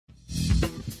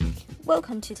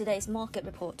Welcome to today's market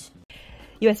report.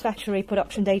 US factory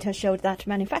production data showed that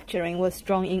manufacturing was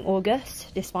strong in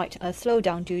August, despite a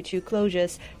slowdown due to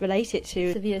closures related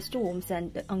to severe storms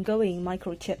and the ongoing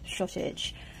microchip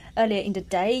shortage. Earlier in the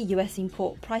day, US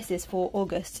import prices for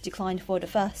August declined for the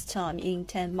first time in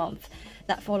 10 months.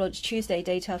 That followed Tuesday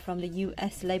data from the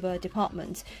US Labor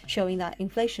Department, showing that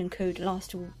inflation cooled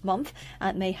last month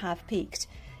and may have peaked.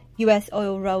 US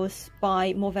oil rose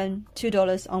by more than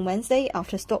 $2 on Wednesday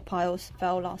after stockpiles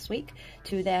fell last week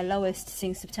to their lowest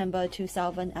since September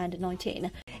 2019.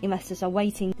 Investors are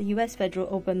waiting the US Federal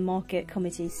Open Market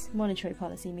Committee's monetary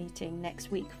policy meeting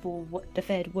next week for what the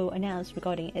Fed will announce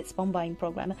regarding its bond buying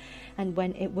program and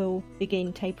when it will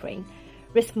begin tapering.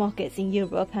 Risk markets in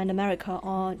Europe and America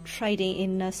are trading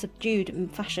in a subdued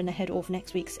fashion ahead of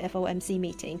next week's FOMC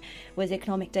meeting, with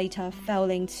economic data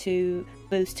failing to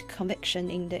boost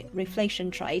conviction in the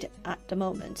reflation trade at the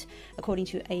moment, according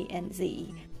to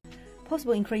ANZ.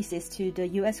 Possible increases to the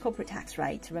US corporate tax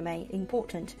rate remain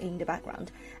important in the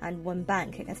background, and one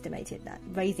bank estimated that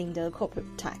raising the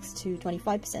corporate tax to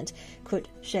 25% could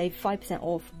shave 5%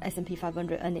 off S&P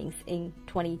 500 earnings in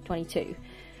 2022.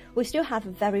 We still have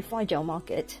a very fragile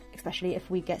market, especially if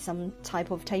we get some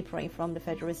type of tapering from the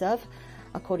Federal Reserve,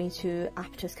 according to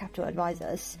Aptus Capital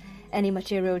Advisors. Any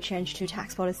material change to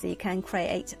tax policy can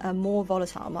create a more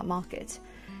volatile market.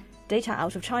 Data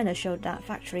out of China showed that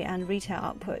factory and retail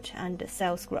output and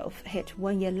sales growth hit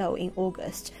one-year low in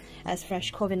August, as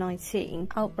fresh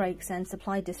COVID-19 outbreaks and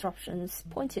supply disruptions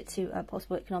pointed to a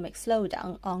possible economic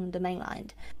slowdown on the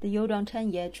mainland. The yield on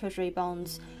 10-year Treasury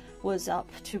bonds was up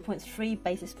 2.3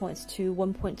 basis points to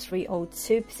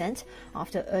 1.302%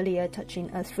 after earlier touching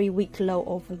a 3-week low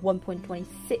of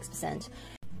 1.26%.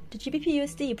 The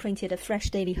GBP/USD printed a fresh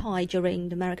daily high during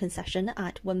the American session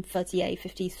at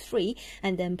 138.53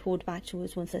 and then pulled back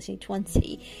towards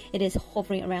 138.20. It is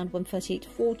hovering around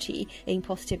 138.40 in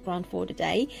positive ground for the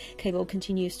day. Cable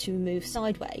continues to move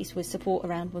sideways with support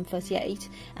around 138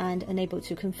 and unable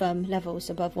to confirm levels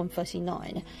above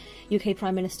 139. UK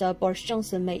Prime Minister Boris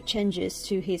Johnson made changes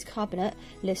to his cabinet.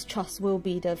 Liz Truss will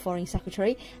be the Foreign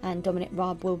Secretary and Dominic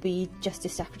Raab will be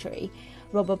Justice Secretary.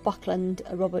 Robert Buckland,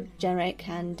 Robert Jenrick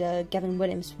and Gavin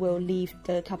Williams will leave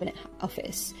the Cabinet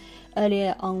Office.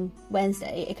 Earlier on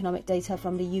Wednesday, economic data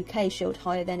from the UK showed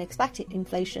higher than expected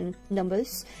inflation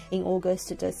numbers. In August,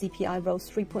 the CPI rose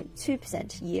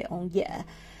 3.2% year on year.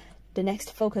 The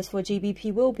next focus for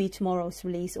GBP will be tomorrow's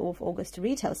release of August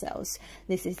retail sales.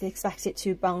 This is expected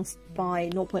to bounce by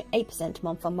 0.8%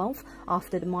 month-on-month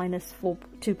after the minus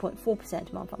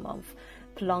 2.4% month-on-month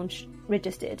plunge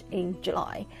registered in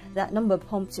July. That number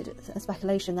prompted a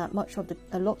speculation that much of the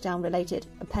lockdown-related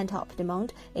pent-up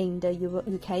demand in the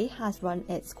UK has run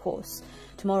its course.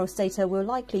 Tomorrow's data will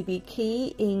likely be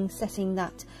key in setting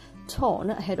that tone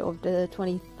ahead of the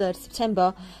 23rd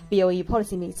September BOE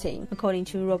policy meeting, according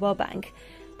to Rabobank.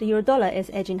 The euro-dollar is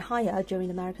edging higher during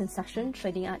the American session,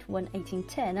 trading at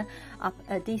 118.10, up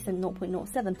a decent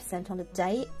 0.07% on the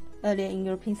day. Earlier in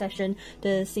European session,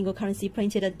 the single currency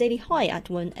printed a daily high at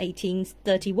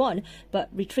 118.31, but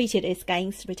retreated its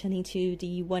gains, returning to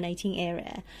the 118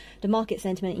 area. The market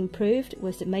sentiment improved,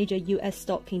 with the major US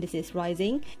stock indices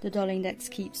rising. The dollar index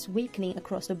keeps weakening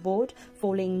across the board,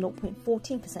 falling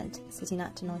 0.14%, sitting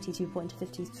at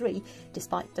 92.53,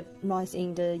 despite the rise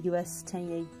in the US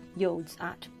 10-year yields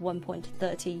at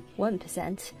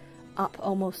 1.31%, up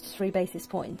almost 3 basis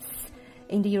points.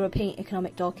 In the European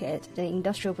economic docket, the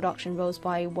industrial production rose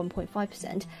by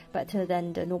 1.5%, better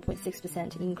than the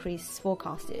 0.6% increase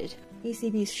forecasted.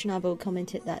 ECB's Schnabel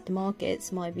commented that the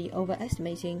markets might be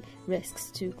overestimating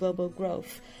risks to global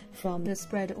growth from the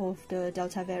spread of the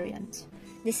Delta variant.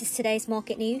 This is today's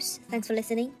market news. Thanks for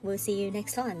listening. We'll see you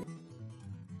next time.